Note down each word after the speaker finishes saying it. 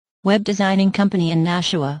Web designing company in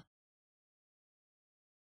Nashua.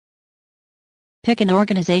 Pick an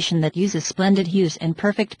organization that uses splendid hues and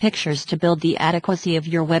perfect pictures to build the adequacy of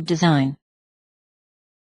your web design.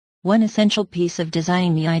 One essential piece of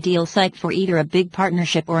designing the ideal site for either a big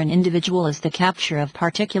partnership or an individual is the capture of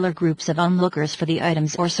particular groups of onlookers for the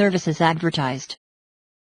items or services advertised.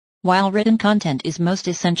 While written content is most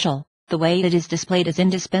essential, the way it is displayed is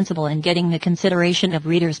indispensable in getting the consideration of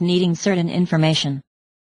readers needing certain information.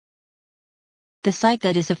 The site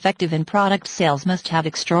that is effective in product sales must have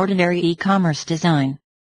extraordinary e-commerce design.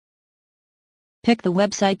 Pick the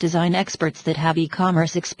website design experts that have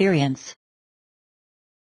e-commerce experience.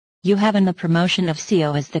 You have in the promotion of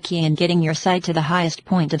SEO as the key in getting your site to the highest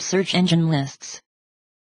point of search engine lists.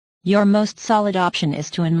 Your most solid option is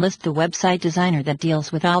to enlist the website designer that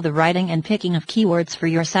deals with all the writing and picking of keywords for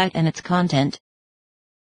your site and its content.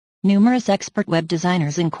 Numerous expert web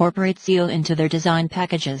designers incorporate SEO into their design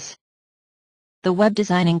packages. The web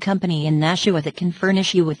designing company in Nashua that can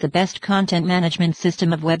furnish you with the best content management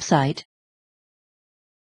system of website.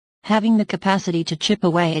 Having the capacity to chip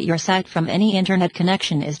away at your site from any internet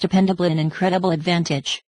connection is dependable and incredible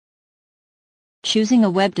advantage. Choosing a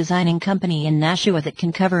web designing company in Nashua that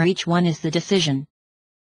can cover each one is the decision.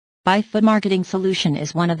 Biphoo Marketing Solution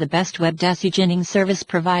is one of the best web designing service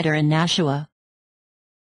provider in Nashua.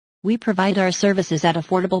 We provide our services at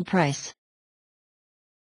affordable price.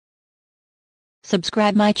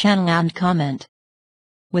 Subscribe my channel and comment.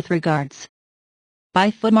 With regards.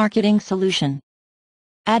 Biphoo Marketing Solution.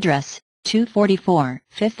 Address, 244,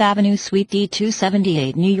 5th Avenue Suite D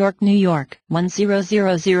 278 New York, New York,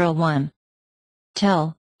 10001.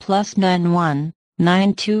 Tel, +91,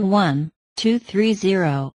 921,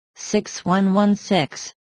 230,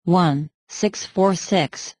 6116, 1,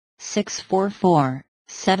 646, 644,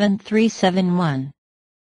 7371.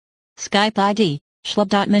 Skype Id,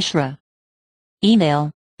 Shalabh.Mishra.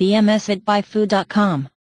 Email, bms@biphoo.com.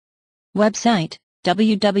 Website,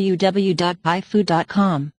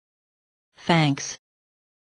 www.biphoo.com. Thanks.